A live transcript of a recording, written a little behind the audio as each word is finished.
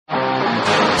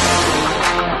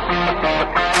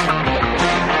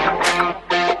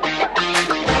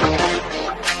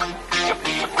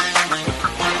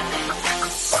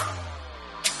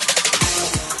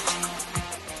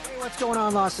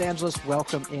Angeles.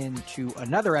 Welcome into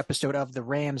another episode of the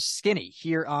Rams Skinny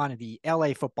here on the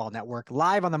LA Football Network,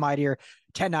 live on the mightier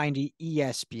 1090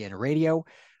 ESPN Radio.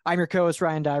 I'm your co-host,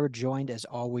 Ryan Dyer, joined as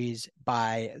always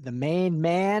by the main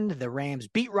man, the Rams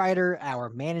beat writer, our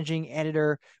managing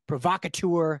editor,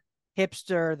 provocateur,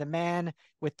 hipster, the man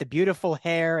with the beautiful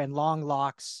hair and long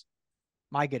locks,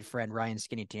 my good friend, Ryan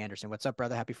Skinny T. Anderson. What's up,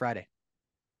 brother? Happy Friday.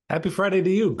 Happy Friday to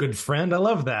you, good friend. I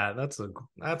love that.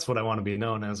 That's what I want to be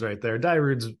known as right there.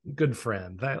 Dairude's good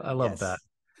friend. I love that.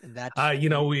 Yes,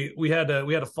 that we had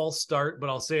a false start, but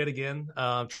I'll say it again.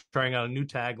 Trying out a new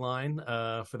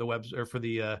tagline for the web or for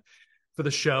the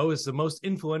show. It's the most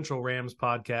influential Rams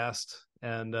podcast,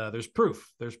 and there's proof.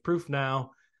 There's proof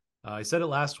now. I said it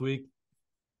last week.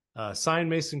 Sign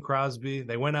Mason Crosby.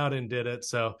 They went out and did it.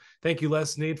 So thank you,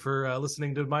 Les Need, for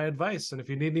listening to my advice. And if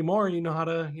you need any more, you know how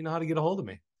to get a hold of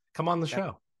me. Come on the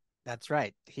show. That's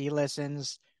right. He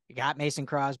listens. We got Mason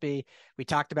Crosby. We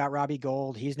talked about Robbie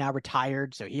Gould. He's now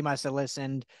retired, so he must have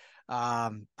listened.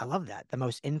 I love that. The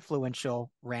most influential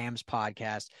Rams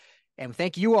podcast. And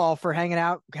thank you all for hanging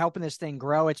out, helping this thing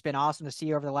grow. It's been awesome to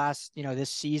see over the last,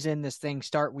 this season, this thing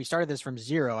start. We started this from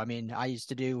zero. I mean, I used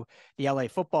to do the LA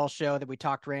football show that we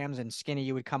talked Rams, and Skinny,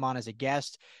 you would come on as a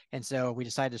guest. And so we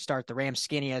decided to start the Rams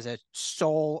Skinny as a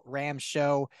sole Rams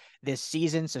show this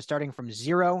season. So starting from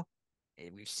zero,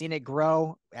 we've seen it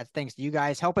grow. That's thanks to you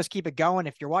guys. Help us keep it going.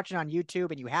 If you're watching on YouTube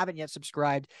and you haven't yet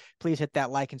subscribed, please hit that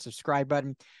like and subscribe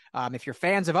button. If you're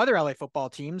fans of other LA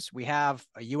football teams, we have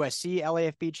a USC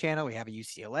LAFB channel. We have a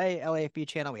UCLA LAFB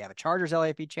channel. We have a Chargers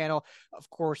LAFB channel. Of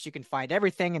course, you can find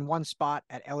everything in one spot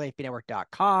at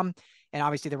LAFBnetwork.com. And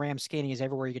obviously, the Rams Skinny is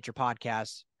everywhere you get your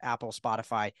podcasts, Apple,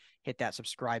 Spotify. Hit that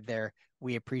subscribe there.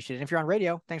 We appreciate it. And if you're on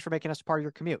radio, thanks for making us a part of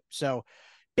your commute. So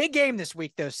big game this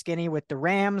week, though, Skinny, with the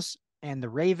Rams and the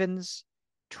Ravens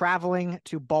traveling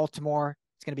to Baltimore.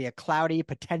 It's going to be a cloudy,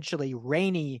 potentially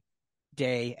rainy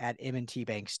day at M&T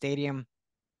Bank Stadium.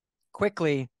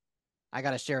 Quickly, I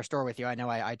got to share a story with you. I know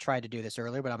I tried to do this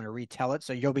earlier, but I'm going to retell it.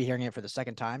 So you'll be hearing it for the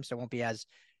second time. So it won't be as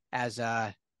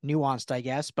nuanced, I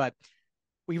guess. But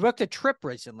we booked a trip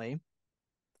recently,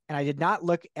 and I did not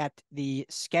look at the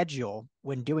schedule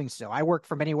when doing so. I work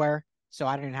from anywhere, so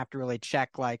I didn't have to really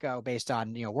check based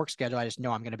on, work schedule. I just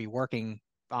know I'm going to be working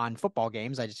on football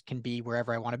games. I just can be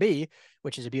wherever I want to be,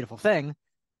 which is a beautiful thing.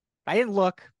 I didn't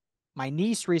look. My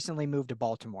niece recently moved to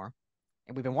Baltimore,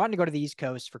 and we've been wanting to go to the East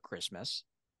Coast for Christmas.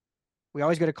 We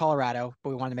always go to Colorado,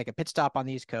 but we wanted to make a pit stop on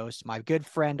the East Coast. My good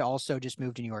friend also just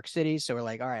moved to New York City, so we're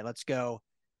like, all right, let's go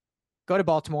to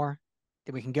Baltimore.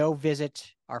 Then we can go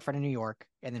visit our friend in New York,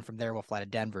 and then from there we'll fly to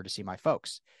Denver to see my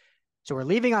folks. So we're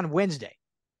leaving on Wednesday.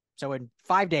 So in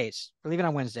 5 days, we're leaving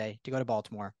on Wednesday to go to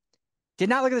Baltimore. Did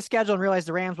not look at the schedule and realize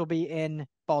the Rams will be in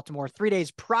Baltimore 3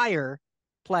 days prior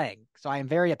playing. So I am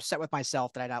very upset with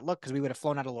myself that I not looked, because we would have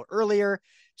flown out a little earlier,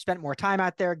 spent more time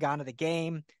out there, gone to the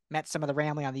game, met some of the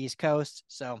family on the East Coast.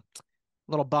 So a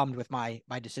little bummed with my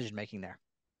decision making there.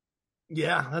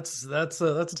 Yeah, that's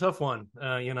a tough one.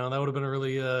 That would have been a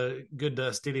really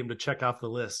good stadium to check off the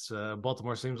list.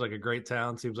 Baltimore seems like a great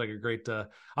town. Seems like a great,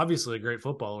 obviously a great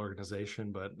football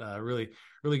organization, but really,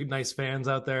 really nice fans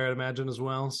out there, I imagine, as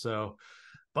well. So,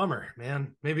 bummer,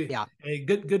 man. Maybe. Yeah. Hey,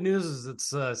 good news is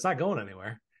it's not going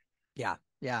anywhere. Yeah,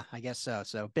 I guess so.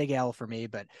 So big L for me,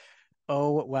 but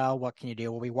oh well, what can you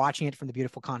do? We'll be watching it from the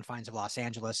beautiful confines of Los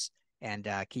Angeles and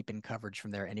keeping coverage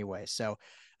from there anyway. So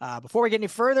before we get any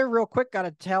further, real quick, got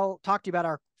to talk to you about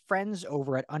our friends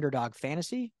over at Underdog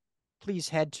Fantasy. Please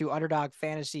head to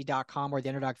underdogfantasy.com or the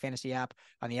Underdog Fantasy app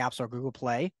on the App Store, Google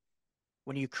Play.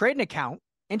 When you create an account,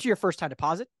 enter your first time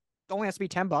deposit. It only has to be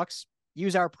 $10.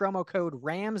 Use our promo code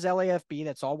RAMSLAFB.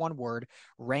 That's all one word,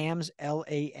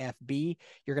 RAMSLAFB.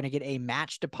 You're going to get a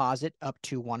match deposit up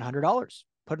to $100.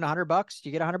 Put in $100,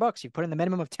 you get $100. You put in the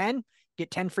minimum of 10,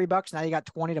 get 10 free bucks. Now you got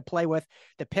 20 to play with.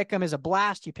 The pick'em is a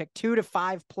blast. You pick 2 to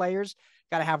 5 players.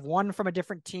 Got to have one from a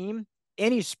different team.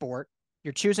 Any sport.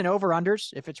 You're choosing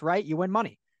over-unders. If it's right, you win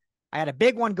money. I had a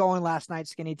big one going last night,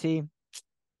 Skinny T.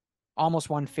 Almost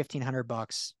won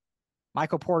 $1,500.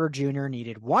 Michael Porter Jr.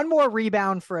 needed one more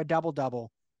rebound for a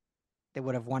double-double that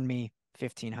would have won me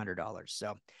 $1,500.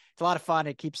 So it's a lot of fun.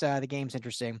 It keeps the games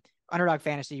interesting. Underdog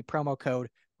Fantasy, promo code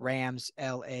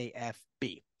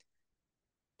RAMSLAFB.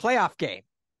 Playoff game.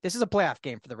 This is a playoff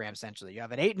game for the Rams, essentially. You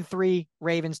have an 8-3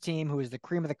 Ravens team who is the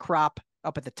cream of the crop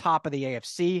up at the top of the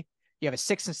AFC. You have a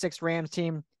 6-6 Rams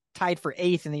team tied for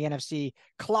 8th in the NFC,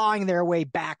 clawing their way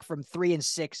back from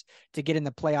 3-6 to get in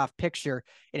the playoff picture.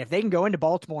 And if they can go into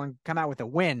Baltimore and come out with a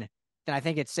win, then I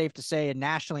think it's safe to say, and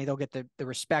nationally, they'll get the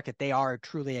respect that they are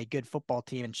truly a good football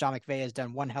team. And Sean McVay has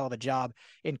done one hell of a job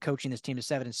in coaching this team to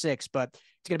 7-6, but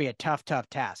it's going to be a tough, tough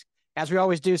task. As we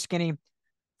always do, Skinny,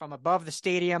 from above the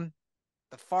stadium,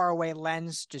 the faraway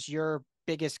lens, just your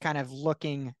biggest kind of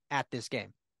looking at this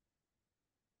game.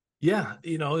 Yeah,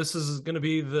 this is going to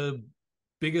be the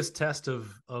biggest test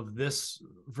of this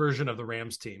version of the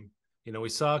Rams team. We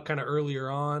saw kind of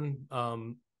earlier on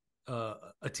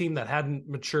a team that hadn't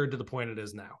matured to the point it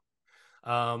is now.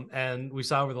 And we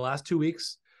saw over the last 2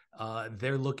 weeks,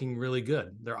 they're looking really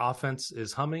good. Their offense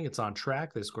is humming. It's on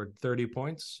track. They scored 30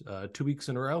 points 2 weeks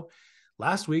in a row.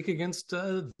 Last week against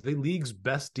the league's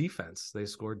best defense, they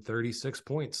scored 36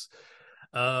 points.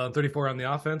 34 on the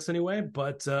offense anyway,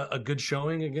 but a good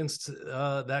showing against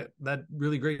that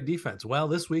really great defense. Well,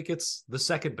 this week it's the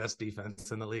second best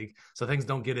defense in the league, so things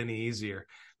don't get any easier.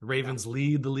 The Ravens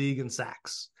lead the league in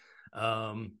sacks.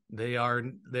 They're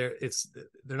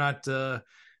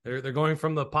going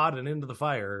from the pot and into the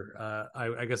fire.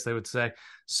 I guess they would say.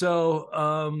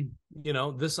 So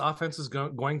this offense is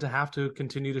going to have to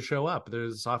continue to show up.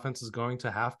 This offense is going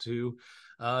to have to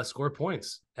score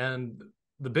points, and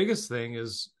the biggest thing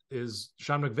is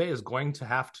Sean McVay is going to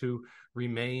have to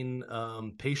remain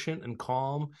patient and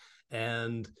calm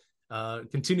and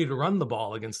continue to run the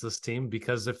ball against this team,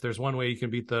 because if there's one way you can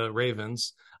beat the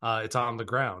Ravens, it's on the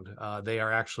ground. They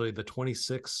are actually the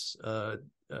 26th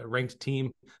ranked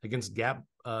team against gap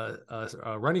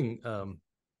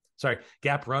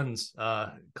runs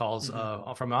calls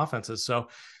from offenses. So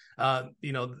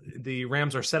the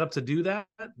Rams are set up to do that.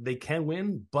 They can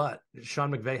win, but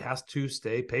Sean McVay has to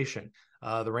stay patient.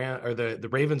 The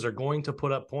Ravens are going to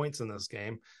put up points in this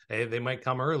game. They might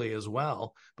come early as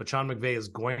well, but Sean McVay is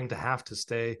going to have to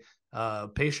stay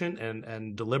patient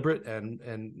and deliberate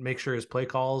and make sure his play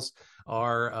calls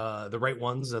are the right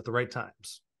ones at the right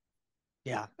times.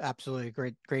 Yeah, absolutely.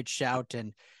 Great shout.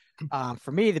 And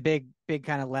for me, the big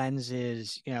kind of lens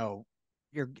is,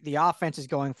 the offense is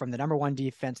going from the number one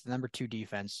defense to the number two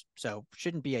defense. So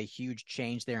shouldn't be a huge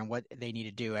change there in what they need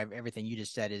to do. Everything you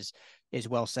just said is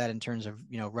well said in terms of,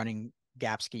 running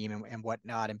gap scheme and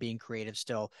whatnot and being creative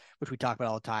still, which we talk about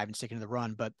all the time, and sticking to the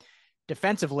run. But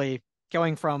defensively,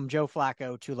 going from Joe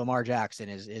Flacco to Lamar Jackson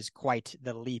is quite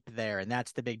the leap there. And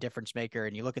that's the big difference maker.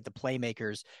 And you look at the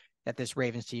playmakers that this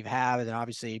Ravens team have, and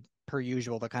obviously, per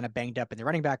usual, they're kind of banged up in the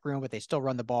running back room, but they still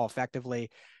run the ball effectively.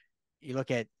 You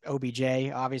look at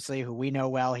OBJ, obviously, who we know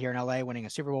well here in LA, winning a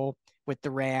Super Bowl with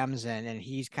the Rams, and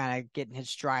he's kind of getting his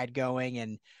stride going.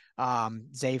 And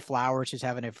Zay Flowers is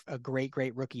having a great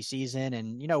rookie season.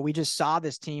 And, we just saw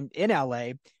this team in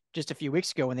LA just a few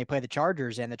weeks ago when they played the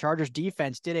Chargers, and the Chargers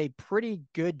defense did a pretty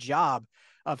good job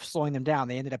of slowing them down.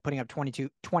 They ended up putting up 20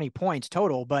 points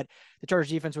total, but the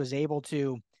Chargers defense was able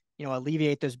to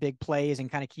alleviate those big plays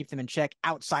and kind of keep them in check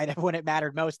outside of when it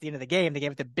mattered most at the end of the game. They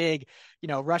gave it the big,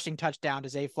 rushing touchdown to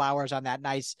Zay Flowers on that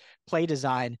nice play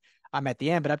design at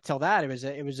the end. But up till that,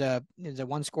 it was a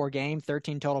one score game,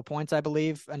 13 total points, I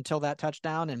believe, until that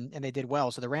touchdown. And they did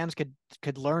well. So the Rams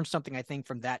could learn something, I think,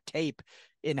 from that tape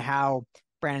in how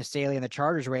Brandon Staley and the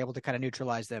Chargers were able to kind of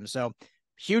neutralize them. So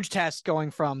huge test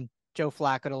going from Joe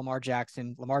Flacco to Lamar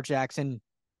Jackson. Lamar Jackson,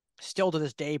 still to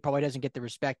this day, probably doesn't get the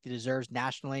respect he deserves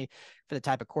nationally for the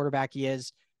type of quarterback he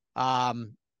is.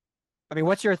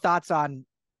 What's your thoughts on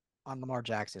Lamar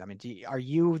Jackson? Are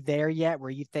you there yet where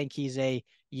you think he's a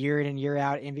year in and year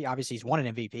out MVP? Obviously, he's won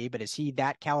an MVP, but is he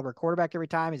that caliber quarterback every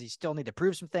time? Does he still need to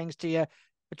prove some things to you?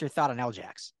 What's your thought on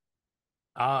L-Jax?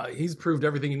 He's proved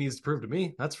everything he needs to prove to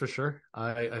me. That's for sure.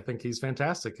 I think he's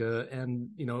fantastic. And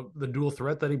the dual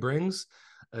threat that he brings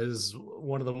is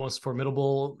one of the most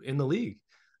formidable in the league.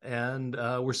 And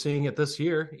we're seeing it this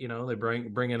year. They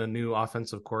bring in a new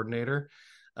offensive coordinator,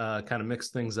 kind of mix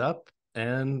things up,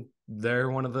 and they're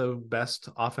one of the best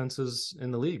offenses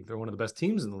in the league. They're one of the best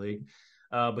teams in the league.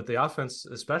 But the offense,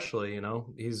 especially,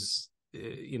 he's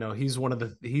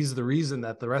the reason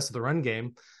that the rest of the run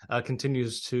game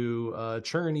continues to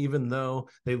churn, even though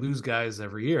they lose guys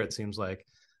every year. It seems like,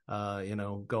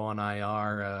 go on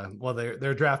IR. Well,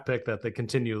 their draft pick that they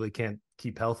continually can't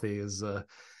keep healthy is.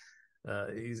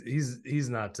 He's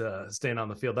not staying on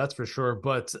the field, that's for sure.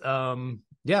 But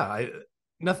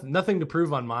nothing to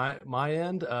prove on my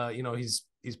end.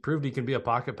 He's proved he can be a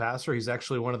pocket passer. He's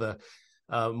actually one of the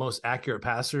most accurate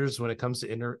passers when it comes to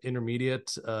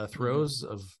intermediate throws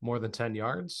of more than 10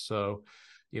 yards. So,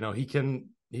 he can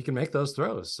make those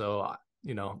throws. So,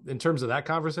 in terms of that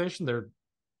conversation,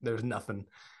 there's nothing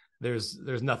there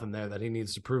that he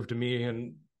needs to prove to me.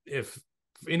 And if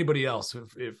anybody else,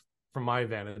 if from my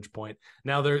vantage point.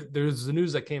 Now there's the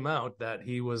news that came out that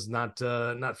he was not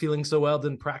feeling so well,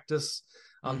 didn't practice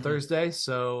on Mm-hmm. Thursday.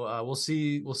 So we'll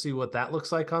see what that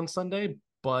looks like on Sunday.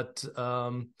 But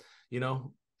you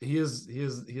know, he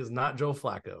is not Joe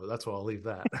Flacco. That's why I'll leave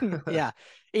that. Yeah.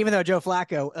 Even though Joe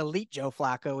Flacco, elite Joe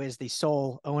Flacco, is the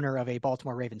sole owner of a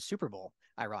Baltimore Ravens Super Bowl,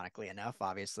 ironically enough,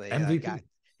 obviously, got MVP.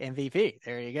 MVP.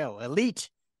 There you go. Elite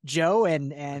Joe.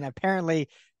 And apparently,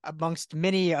 amongst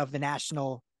many of the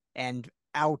national and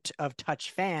out of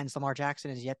touch fans, Lamar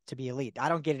Jackson is yet to be elite. I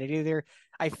don't get it either.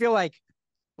 I feel like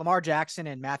Lamar Jackson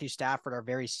and Matthew Stafford are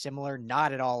very similar,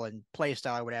 not at all in play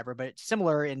style or whatever, but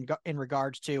similar in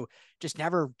regards to just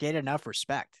never get enough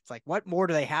respect. It's like, what more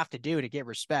do they have to do to get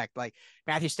respect? Like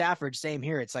Matthew Stafford, same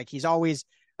here. It's like he's always,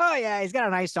 oh yeah, he's got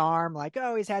a nice arm. Like,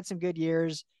 oh, he's had some good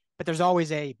years, but there's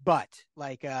always a but.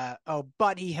 Like, oh,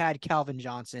 but he had Calvin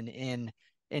Johnson in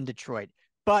Detroit,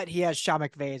 but he has Sean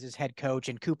McVay as his head coach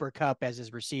and Cooper Kupp as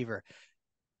his receiver.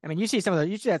 I mean, you see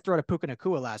that throw to Puka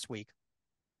Nacua last week.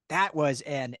 That was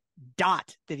an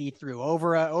dot that he threw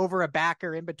over a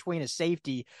backer in between a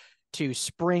safety to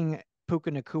spring Puka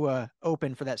Nacua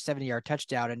open for that 70-yard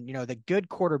touchdown. And the good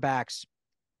quarterbacks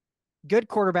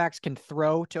can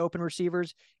throw to open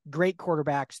receivers. Great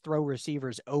quarterbacks throw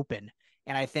receivers open.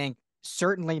 And I think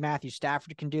certainly Matthew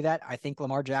Stafford can do that. I think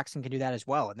Lamar Jackson can do that as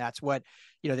well. And that's what,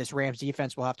 this Rams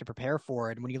defense will have to prepare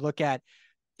for. And when you look at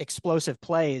explosive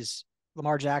plays,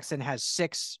 Lamar Jackson has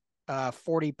six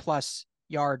 40 plus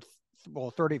yard,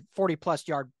 40 plus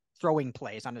yard throwing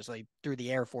plays, honestly, through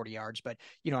the air 40 yards. But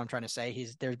you know what I'm trying to say?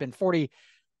 There's been 40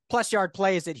 plus yard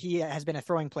plays that he has been a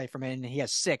throwing play from him, and he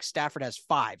has six. Stafford has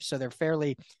five. So they're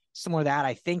fairly similar to that.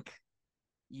 I think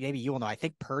maybe you will know. I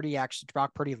think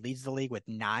Brock Purdy leads the league with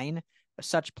 9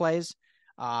 such plays.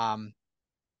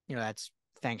 That's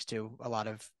thanks to a lot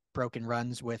of broken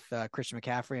runs with Christian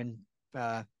McCaffrey and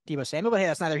Deebo Samuel. But hey,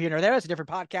 that's neither here nor there. It's a different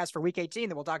podcast for Week 18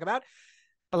 that we'll talk about.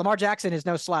 But Lamar Jackson is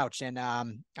no slouch, and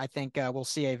I think we'll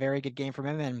see a very good game from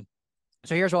him. And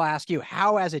so here's what I'll ask you: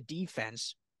 how, as a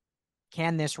defense,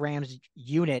 can this Rams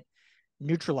unit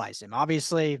neutralize him?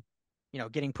 Obviously,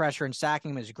 getting pressure and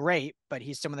sacking him is great, but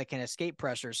he's someone that can escape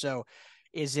pressure. So,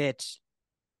 is it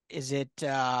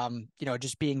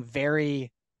just being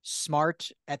very smart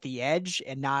at the edge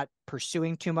and not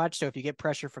pursuing too much? So if you get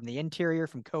pressure from the interior,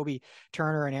 from Kobe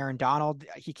Turner and Aaron Donald,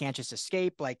 he can't just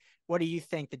escape. Like, what do you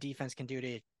think the defense can do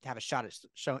to have a shot at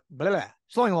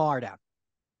slowing Lamar down?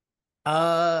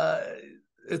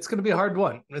 It's going to be a hard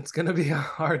one. It's going to be a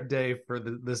hard day for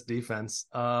this defense.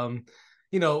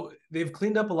 They've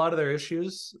cleaned up a lot of their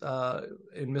issues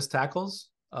in missed tackles,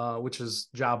 which is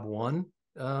job one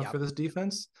for this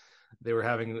defense. They were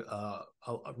having a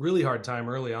really hard time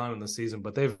early on in the season,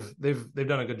 but they've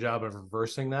done a good job of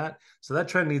reversing that. So that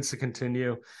trend needs to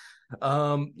continue.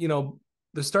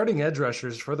 The starting edge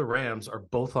rushers for the Rams are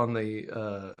both on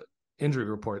the injury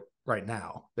report right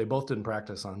now. They both didn't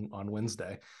practice on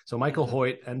Wednesday. So Michael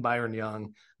Hoyt and Byron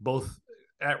Young both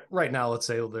right now, let's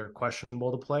say they're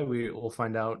questionable to play. We will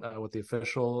find out what the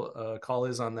official call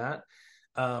is on that.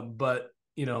 But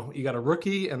you got a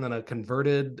rookie and then a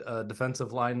converted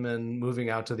defensive lineman moving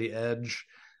out to the edge.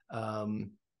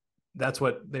 That's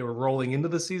what they were rolling into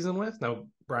the season with. Now,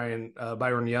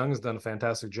 Byron Young has done a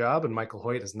fantastic job, and Michael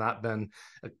Hoyt has not been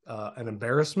an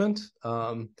embarrassment,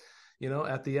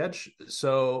 at the edge.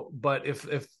 So, but if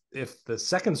the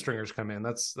second stringers come in,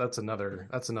 that's another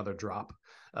drop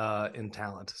in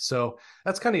talent. So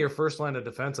that's kind of your first line of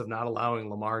defense of not allowing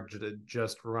Lamar to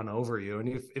just run over you.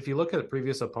 And if you look at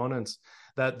previous opponents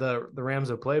that the Rams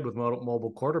have played with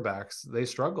mobile quarterbacks, they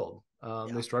struggled.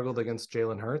 They struggled against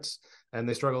Jalen Hurts, and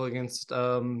they struggled against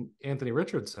Anthony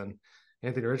Richardson.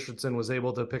 Anthony Richardson was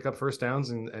able to pick up first downs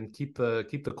and keep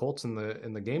the Colts in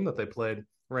the game that they played.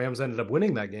 Rams ended up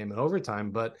winning that game in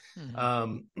overtime, but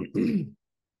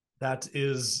that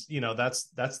is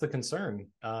that's the concern.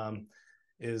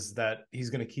 Is that he's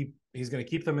going to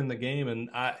keep them in the game, and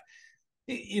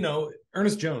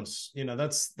Ernest Jones,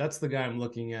 that's the guy I'm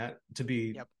looking at to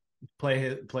be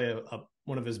play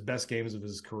one of his best games of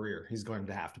his career. He's going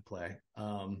to have to play.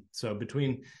 So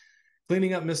between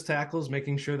cleaning up missed tackles,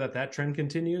 making sure that trend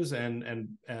continues, and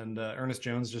Ernest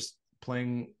Jones just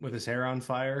playing with his hair on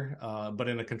fire, but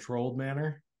in a controlled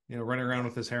manner. Running around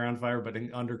with his hair on fire, but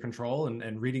under control,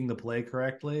 and reading the play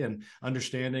correctly and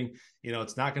understanding,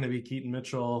 it's not going to be Keaton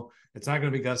Mitchell. It's not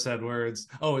going to be Gus Edwards.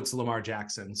 Oh, it's Lamar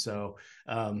Jackson. So,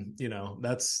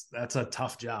 that's a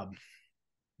tough job.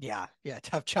 Yeah.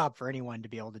 Tough job for anyone to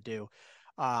be able to do.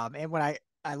 And when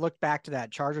I looked back to that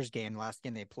Chargers game, the last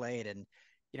game they played, and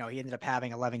He ended up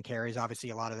having 11 carries.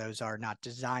 Obviously, a lot of those are not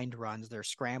designed runs; they're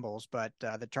scrambles. But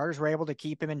the Chargers were able to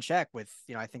keep him in check with,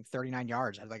 I think 39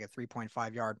 yards, had like a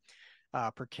 3.5 yard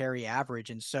per carry average.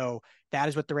 And so that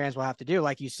is what the Rams will have to do.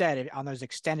 Like you said, on those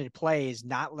extended plays,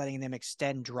 not letting them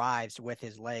extend drives with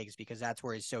his legs, because that's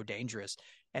where he's so dangerous.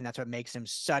 And that's what makes him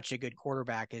such a good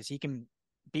quarterback, is he can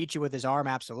beat you with his arm,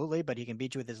 absolutely, but he can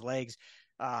beat you with his legs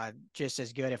just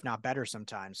as good, if not better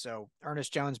sometimes. So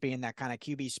Ernest Jones being that kind of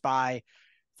QB spy,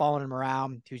 following him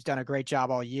around, who's done a great job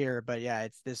all year. But yeah,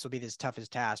 this will be his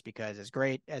toughest task, because as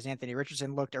great as Anthony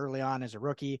Richardson looked early on as a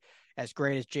rookie, as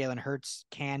great as Jalen Hurts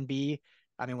can be,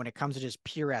 I mean, when it comes to just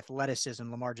pure athleticism,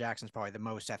 Lamar Jackson's probably the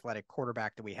most athletic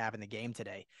quarterback that we have in the game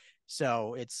today.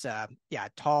 So it's a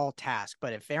tall task.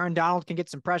 But if Aaron Donald can get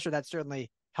some pressure, that certainly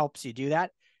helps you do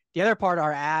that. The other part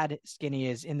our ad, Skinny,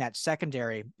 is in that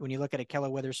secondary. When you look at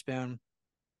Ahkello Witherspoon,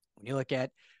 when you look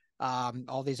at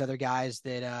all these other guys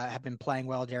that have been playing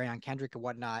well, Darion Kendrick and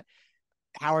whatnot,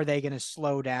 how are they going to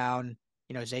slow down,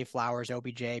 Zay Flowers,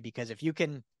 OBJ? Because if you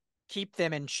can keep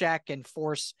them in check and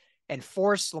force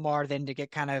Lamar then to get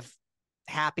kind of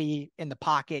happy in the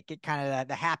pocket, get kind of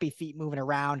the happy feet moving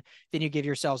around, then you give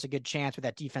yourselves a good chance with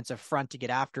that defensive front to get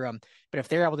after them. But if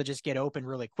they're able to just get open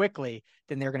really quickly,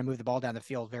 then they're going to move the ball down the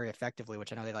field very effectively,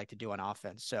 which I know they like to do on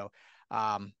offense. So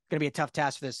going to be a tough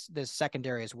task for this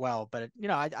secondary as well. But,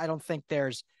 I don't think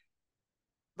there's,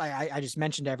 I just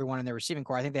mentioned to everyone in their receiving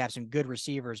core, I think they have some good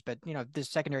receivers, but this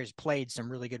secondary has played some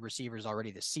really good receivers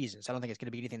already this season. So I don't think it's going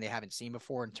to be anything they haven't seen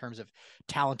before in terms of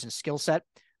talent and skill set.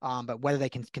 But whether they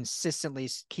can consistently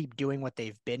keep doing what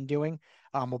they've been doing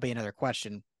will be another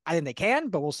question. I think they can,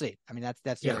 but we'll see. I mean,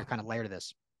 that's the other kind of layer to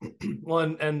this.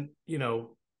 Well, and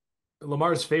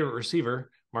Lamar's favorite receiver,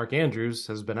 Mark Andrews,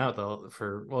 has been out though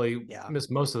he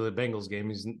missed most of the Bengals game.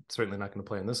 He's certainly not going to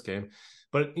play in this game.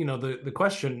 But the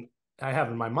question I have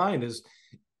in my mind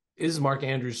is Mark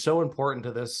Andrews so important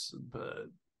to this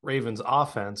Ravens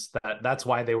offense that's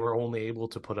why they were only able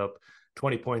to put up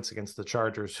 20 points against the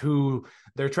Chargers, who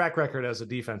their track record as a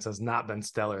defense has not been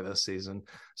stellar this season.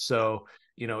 So,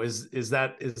 is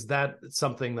that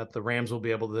something that the Rams will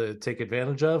be able to take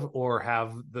advantage of, or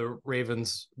have the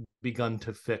Ravens begun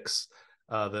to fix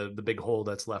the big hole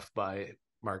that's left by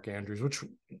Mark Andrews, which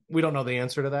we don't know the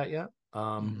answer to that yet.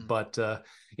 But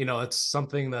it's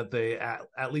something that they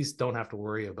at least don't have to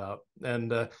worry about.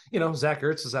 And Zach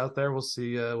Ertz is out there. We'll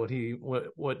see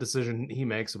what decision he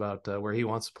makes about where he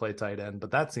wants to play tight end.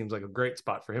 But that seems like a great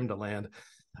spot for him to land,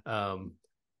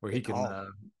 where he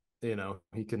can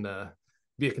he can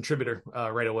be a contributor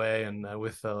right away, and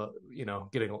with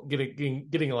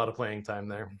getting a lot of playing time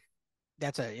there.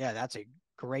 That's a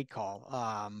great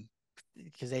call.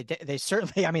 Because they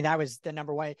certainly, I mean, that was the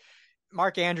number one.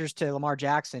 Mark Andrews to Lamar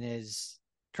Jackson is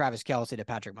Travis Kelce to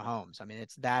Patrick Mahomes. I mean,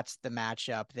 that's the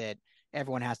matchup that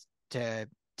everyone has to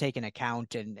take into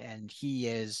account, and he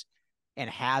is and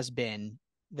has been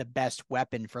the best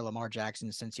weapon for Lamar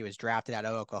Jackson since he was drafted out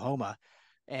of Oklahoma.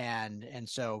 And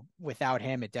so without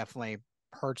him, it definitely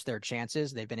hurts their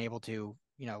chances. They've been able to,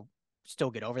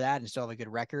 still get over that and still have a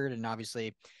good record, and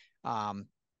obviously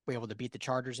be able to beat the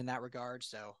Chargers in that regard.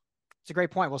 So it's a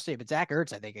great point. We'll see. But Zach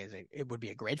Ertz, I think, it would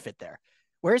be a great fit there.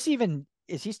 Where is he even?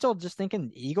 Is he still just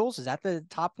thinking Eagles? Is that the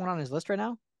top one on his list right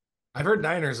now? I've heard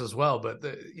Niners as well, but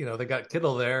they got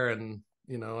Kittle there, and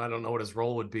I don't know what his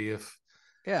role would be if.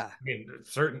 Yeah. I mean,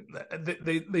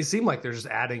 they seem like they're just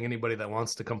adding anybody that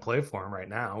wants to come play for him right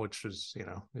now, which is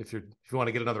if you want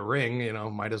to get another ring,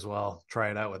 might as well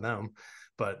try it out with them.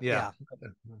 But yeah.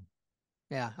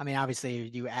 Yeah. I mean, obviously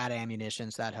you add ammunition,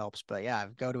 so that helps. But yeah,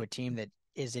 go to a team that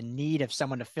is in need of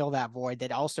someone to fill that void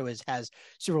that also has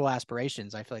Super Bowl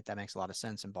aspirations. I feel like that makes a lot of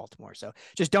sense in Baltimore. So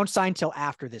just don't sign till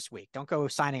after this week. Don't go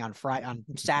signing on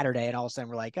Saturday, and all of a sudden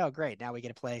we're like, oh great, now we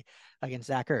get to play against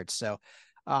Zach Ertz. So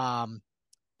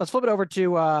let's flip it over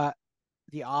to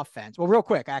the offense. Well, real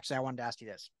quick, actually, I wanted to ask you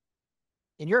this.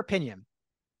 In your opinion,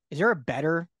 is there a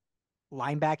better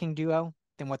linebacking duo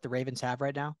than what the Ravens have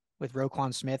right now with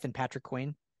Roquan Smith and Patrick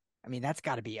Queen? I mean, that's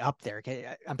got to be up there.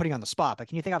 I'm putting you on the spot, but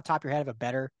can you think off the top of your head of a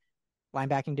better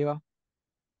linebacking duo?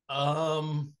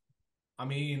 I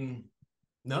mean,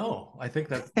 no, I think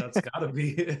that's got to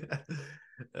be,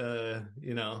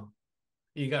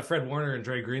 you got Fred Warner and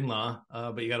Dre Greenlaw,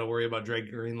 but you got to worry about Dre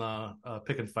Greenlaw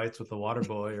picking fights with the water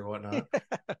boy or whatnot.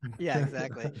 Yeah,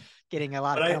 exactly. Getting a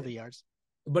lot of penalty yards.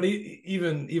 But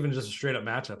even just a straight up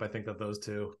matchup, I think that those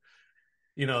two,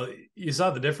 you saw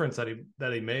the difference that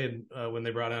he made when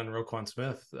they brought on Roquan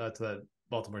Smith to that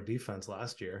Baltimore defense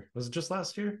last year. Was it just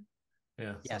last year?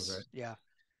 Yeah. Yes. Right. Yeah.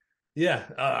 Yeah,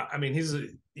 I mean he's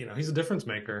a difference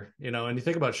maker, and you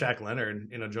think about Shaq Leonard,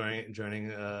 joining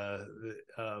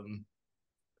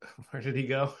where did he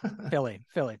go? Philly.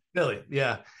 Philly,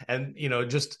 yeah, and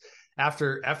just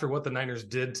after what the Niners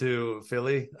did to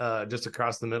Philly, just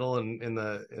across the middle and in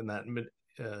that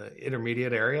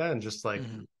intermediate area, and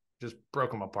Hmm. just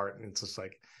broke them apart, and it's just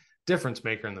like difference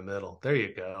maker in the middle. There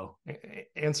you go.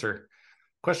 Answer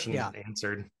Yeah, question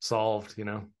answered, solved.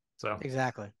 So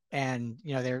exactly. And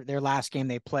their last game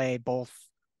they played, both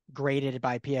graded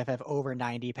by PFF over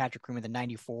 90. Patrick Queen with a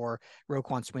 94,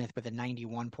 Roquan Smith with a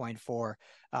 91.4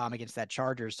 against that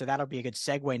Chargers. So that'll be a good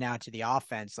segue now to the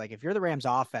offense. Like if you're the Rams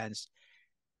offense,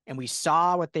 and we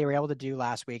saw what they were able to do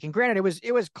last week. And granted,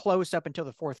 it was close up until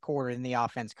the fourth quarter, and the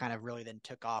offense kind of really then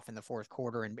took off in the fourth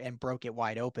quarter and broke it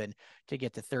wide open to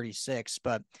get to 36.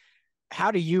 But how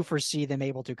do you foresee them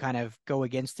able to kind of go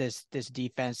against this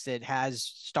defense that has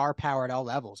star power at all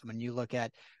levels? I mean, you look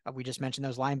at we just mentioned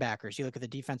those linebackers. You look at the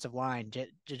defensive line.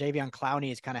 Jadeveon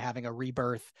Clowney is kind of having a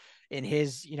rebirth in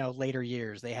his later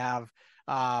years. They have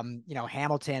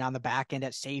Hamilton on the back end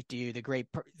at safety, the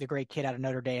great kid out of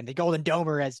Notre Dame, the Golden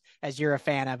Domer as you're a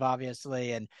fan of,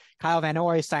 obviously, and Kyle Van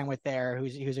Noy signed with there,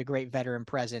 who's a great veteran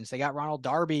presence. They got Ronald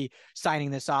Darby signing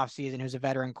this offseason, who's a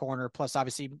veteran corner, plus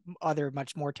obviously other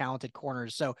much more talented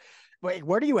corners. So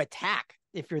where do you attack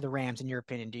if you're the Rams, in your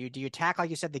opinion? Do you attack, like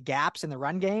you said, the gaps in the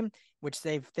run game, which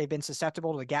they've been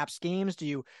susceptible to the gap schemes? Do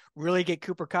you really get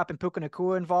Cooper Kupp and Puka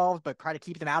Nacua involved, but try to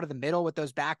keep them out of the middle with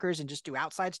those backers and just do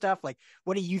outside stuff? Like,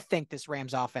 what do you think this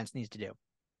Rams offense needs to do?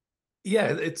 yeah,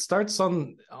 it starts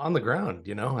on the ground.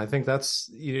 I think this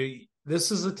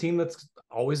is a team that's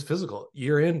always physical,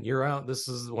 year in, year out. This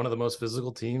is one of the most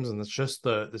physical teams, and it's just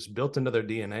it's built into their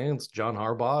DNA. It's John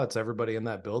Harbaugh. It's everybody in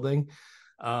that building.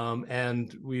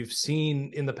 And we've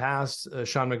seen in the past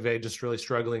Sean McVay just really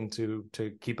struggling to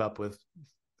keep up with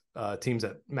teams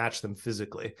that match them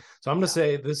physically. So I'm going to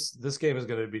Yeah, say this game is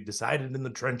going to be decided in the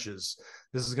trenches.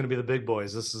 This is going to be the big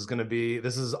boys. This is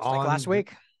just like last on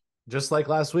week. just like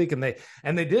last week, and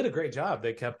they did a great job.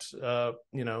 They kept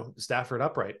Stafford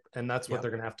upright, and that's what Yep.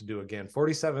 they're going to have to do again.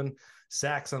 47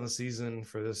 sacks on the season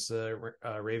for this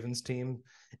Ravens team,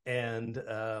 and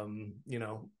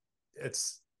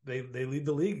it's they lead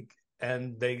the league,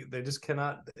 and they just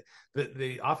cannot.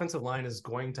 The offensive line is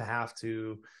going to have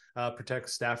to protect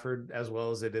Stafford as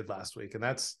well as they did last week, and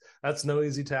that's no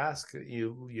easy task.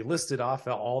 You listed off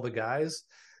all the guys,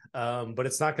 but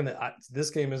it's not going to.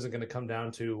 This game isn't going to come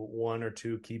down to one or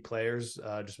two key players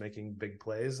just making big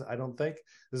plays. I don't think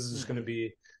this is just going to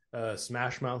Mm-mm. be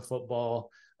smash mouth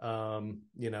football.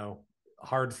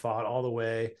 Hard fought all the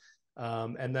way.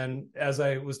 And then, as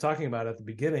I was talking about at the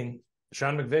beginning,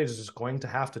 Sean McVay is just going to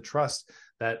have to trust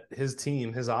that his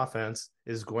team, his offense,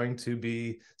 is going to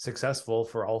be successful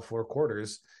for all four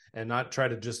quarters, and not try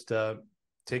to just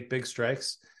take big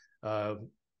strikes. Uh,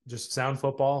 just sound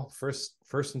football, first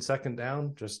and second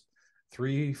down, just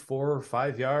 3, 4,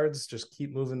 5 yards. Just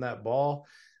keep moving that ball.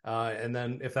 And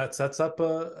then if that sets up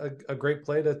a great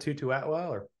play to Tutu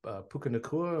Atwell or Puka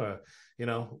Nacua,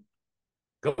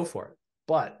 go for it.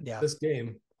 But Yeah. this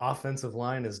game, offensive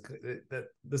line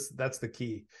that's the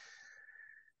key.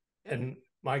 And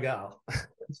my gal,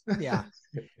 Yeah.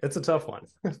 it's a tough one.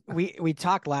 We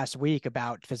talked last week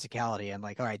about physicality and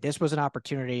like, all right, this was an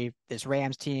opportunity. This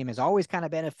Rams team has always kind of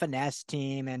been a finesse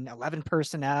team and 11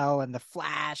 personnel and the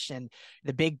flash and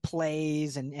the big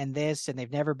plays and this, and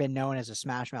they've never been known as a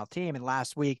smash mouth team. And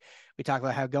last week we talked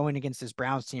about how going against this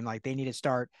Browns team, like they need to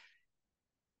start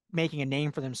making a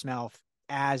name for themselves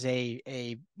as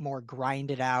a more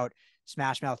grinded out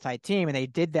smash mouth type team. And they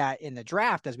did that in the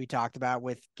draft, as we talked about,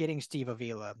 with getting Steve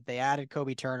Avila. They added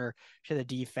Kobe Turner to the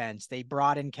defense. They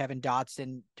brought in Kevin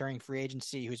Dotson during free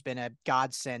agency, who's been a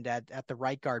godsend at the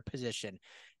right guard position.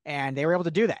 And they were able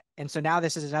to do that. And so now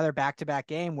this is another back-to-back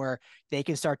game where they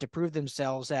can start to prove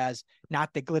themselves as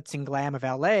not the glitz and glam of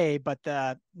LA, but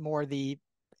the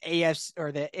AFC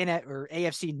or the or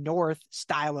AFC North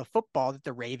style of football that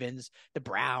the Ravens, the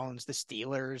Browns, the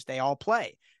Steelers, they all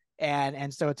play.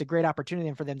 And so it's a great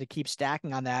opportunity for them to keep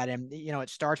stacking on that. And it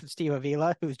starts with Steve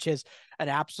Avila, who's just an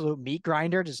absolute meat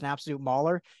grinder, just an absolute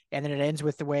mauler, and then it ends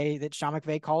with the way that Sean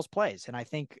McVay calls plays. And I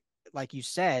think, like you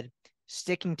said,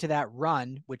 sticking to that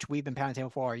run, which we've been pounding table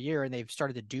for all year, and they've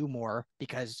started to do more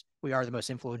because we are the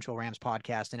most influential Rams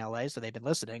podcast in LA, so they've been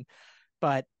listening.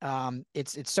 But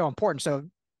it's so important. So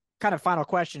kind of final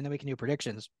question, and then we can do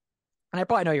predictions. And I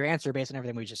probably know your answer based on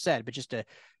everything we just said, but just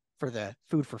for the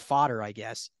food for fodder, I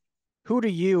guess. Who do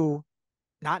you,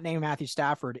 not name Matthew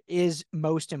Stafford, is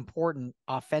most important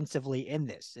offensively in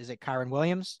this? Is it Kyron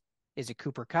Williams? Is it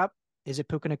Cooper Kupp? Is it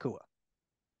Puka Nacua?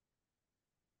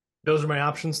 Those are my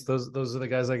options. Those are the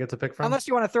guys I get to pick from. Unless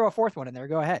you want to throw a fourth one in there,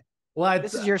 go ahead. Well,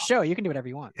 This is your show. You can do whatever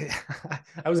you want.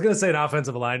 I was going to say an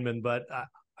offensive lineman, but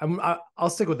I'll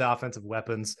stick with the offensive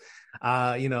weapons.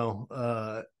 You know,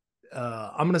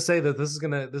 I'm going to say that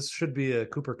this should be a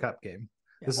Cooper Cup game.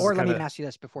 Yeah. This is Or let kind me of even ask you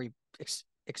this before you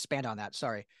expand on that.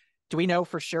 Sorry. Do we know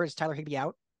for sure is Tyler Higbee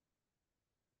out?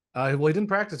 well, he didn't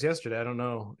practice yesterday. I don't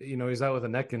know. You know, he's out with a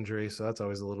neck injury, so that's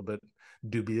always a little bit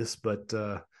dubious. But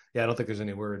yeah, I don't think there's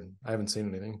any word. I haven't seen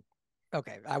anything.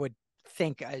 Okay, I would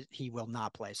think he will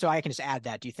not play. So I can just add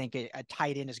that. Do you think a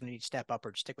tight end is going to need to step up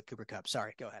or stick with Cooper Cup?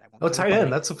 Sorry, go ahead. Oh, I won't tight bother end.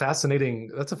 you.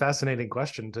 That's a fascinating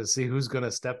question to see who's going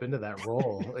to step into that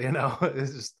role. You know,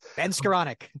 it's just Ben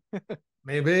Skoranek.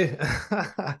 maybe.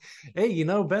 Hey, you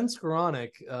know, Ben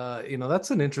Skoranek, you know,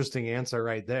 that's an interesting answer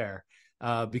right there.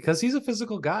 Because he's a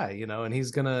physical guy, you know, and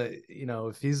he's gonna, you know,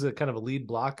 if he's a kind of a lead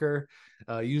blocker,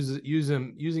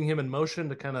 using him in motion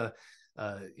to kind of,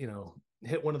 you know,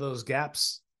 hit one of those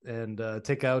gaps and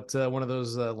take out one of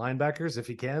those linebackers if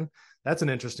he can. That's an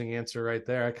interesting answer right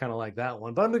there. I kind of like that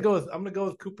one, but I'm gonna go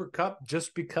with Cooper Cup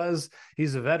just because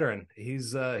he's a veteran.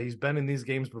 He's been in these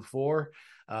games before.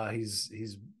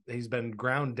 He's been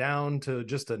ground down to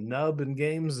just a nub in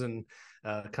games and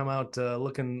come out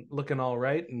looking all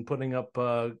right and putting up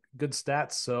good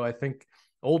stats. So I think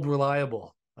old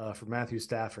reliable for Matthew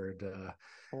Stafford. You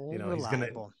Old know, he's gonna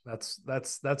reliable.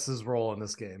 that's his role in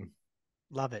this game.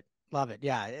 Love it. Love it.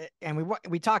 Yeah. And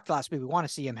we talked last week. We want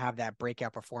to see him have that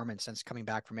breakout performance since coming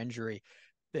back from injury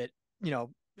that, you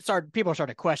know, people are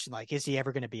starting to question, like, is he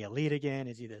ever going to be elite again?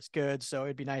 Is he this good? So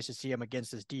it'd be nice to see him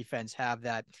against this defense have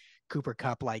that Cooper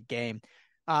Cup like game.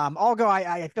 I'll go.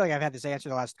 I feel like I've had this answer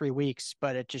the last 3 weeks,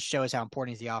 but it just shows how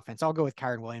important is the offense. I'll go with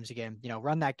Kyren Williams again. You know,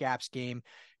 run that gap scheme,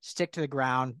 stick to the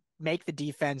ground, make the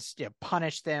defense, you know,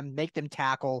 punish them, make them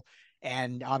tackle,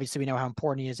 and obviously we know how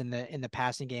important he is in the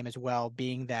passing game as well,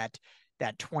 being that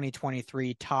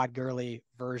 2023 Todd Gurley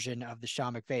version of the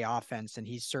Sean McVay offense, and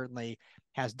he certainly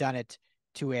has done it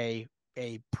to a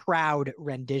proud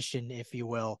rendition, if you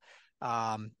will.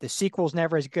 The sequel's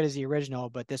never as good as the original,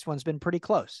 but this one's been pretty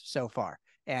close so far,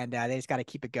 and they just got to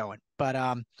keep it going. But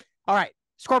all right,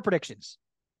 score predictions.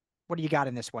 What do you got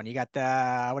in this one? You got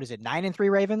the what is it, 9-3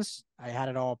 Ravens? I had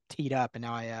it all teed up, and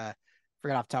now I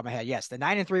forgot off the top of my head. Yes, the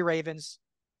 9-3 Ravens,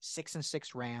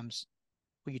 6-6 Rams.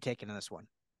 Who you taking in this one?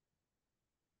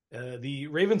 The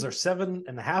Ravens are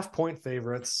 7.5 point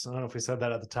favorites. I don't know if we said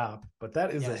that at the top, but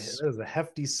Yes. that is a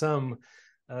hefty sum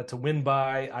to win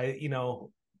by. You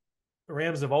know, the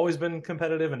Rams have always been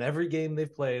competitive in every game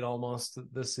they've played almost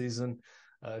this season,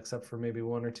 except for maybe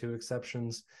one or two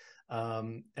exceptions.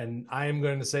 And I am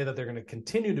going to say that they're going to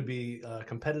continue to be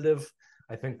competitive.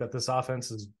 I think that this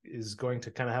offense is going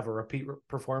to kind of have a repeat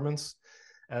performance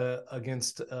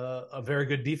against a very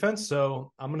good defense.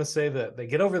 So I'm going to say that they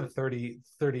get over the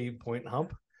 30 point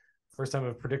hump. First time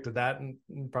I've predicted that in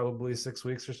probably 6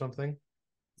 weeks or something.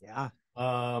 Yeah.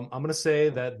 I'm going to say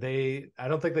that I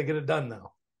don't think they get it done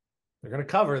though. They're going to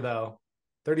cover though,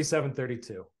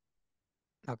 37-32.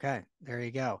 Okay. There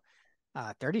you go.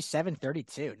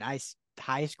 37-32. Nice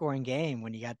high scoring game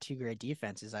when you got two great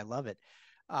defenses. I love it.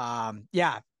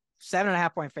 Yeah.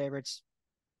 7.5 point favorites.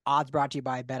 Odds brought to you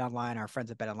by Bet Online, our friends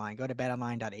at Bet Online. Go to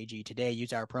betonline.ag today.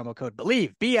 Use our promo code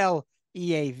BELIEVE,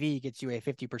 BLEAV, gets you a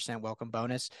 50% welcome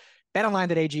bonus.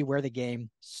 BetOnline.ag, where the game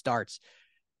starts.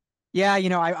 Yeah, you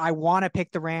know, I want to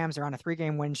pick the Rams. They're on a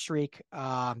 3-game win streak.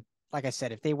 Like I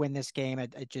said, if they win this game,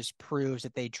 it just proves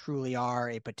that they truly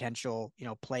are a potential, you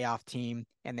know, playoff team,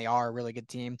 and they are a really good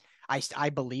team. I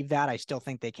believe that. I still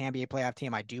think they can be a playoff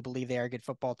team. I do believe they are a good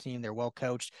football team. They're well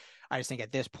coached. I just think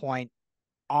at this point,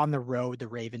 on the road, the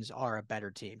Ravens are a better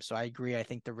team. So I agree. I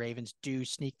think the Ravens do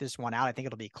sneak this one out. I think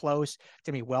it'll be close. It's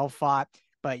going to be well fought,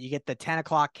 but you get the 10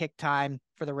 o'clock kick time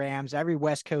for the Rams. Every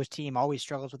West Coast team always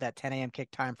struggles with that 10 a.m.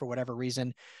 kick time for whatever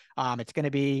reason. It's going to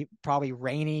be probably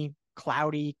rainy,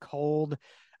 cloudy, cold,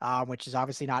 which is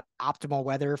obviously not optimal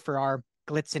weather for our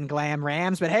glitz and glam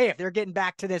Rams. But hey, if they're getting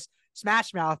back to this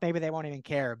smash mouth, maybe they won't even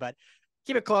care. But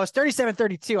keep it close.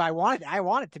 37-32. I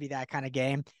want it to be that kind of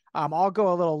game. I'll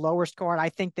go a little lower score, and I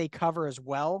think they cover as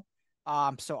well.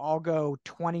 So I'll go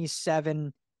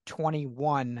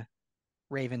 27-21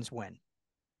 Ravens win.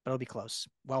 But it'll be close.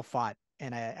 Well fought.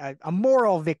 And a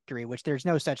moral victory, which there's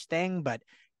no such thing, but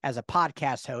as a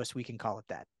podcast host, we can call it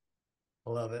that.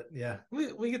 I love it. Yeah.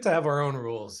 We get to have our own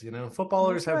rules, you know.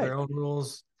 Footballers That's have right. their own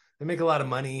rules. They make a lot of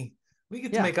money. We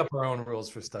get to Yeah. make up our own rules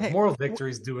for stuff. Hey, Moral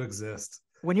victories do exist.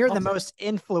 when you're I'll the take most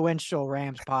influential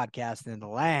Rams podcast in the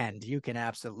land, you can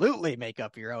absolutely make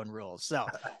up your own rules. So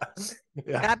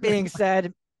yeah. that being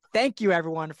said, Thank you,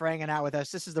 everyone, for hanging out with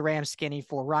us. This is the Rams Skinny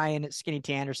for Ryan Skinny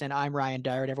T. Anderson. I'm Ryan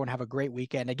Dyer. Everyone have a great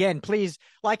weekend. Again, please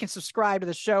like and subscribe to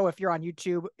the show. If you're on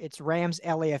YouTube, it's Rams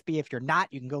LAFB. If you're not,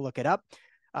 you can go look it up.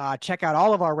 Check out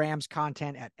all of our Rams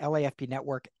content at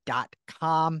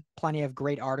lafbnetwork.com. Plenty of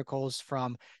great articles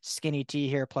from Skinny T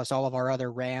here, plus all of our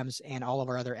other Rams and all of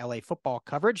our other LA football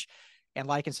coverage. And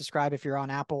like and subscribe if you're on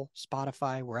Apple,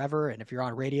 Spotify, wherever. And if you're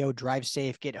on radio, drive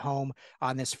safe, get home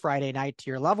on this Friday night to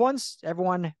your loved ones.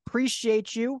 Everyone,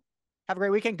 appreciate you. Have a great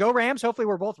weekend. Go Rams. Hopefully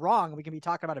we're both wrong. We can be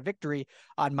talking about a victory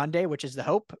on Monday, which is the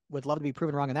hope. Would love to be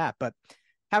proven wrong in that. But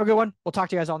have a good one. We'll talk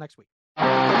to you guys all next week.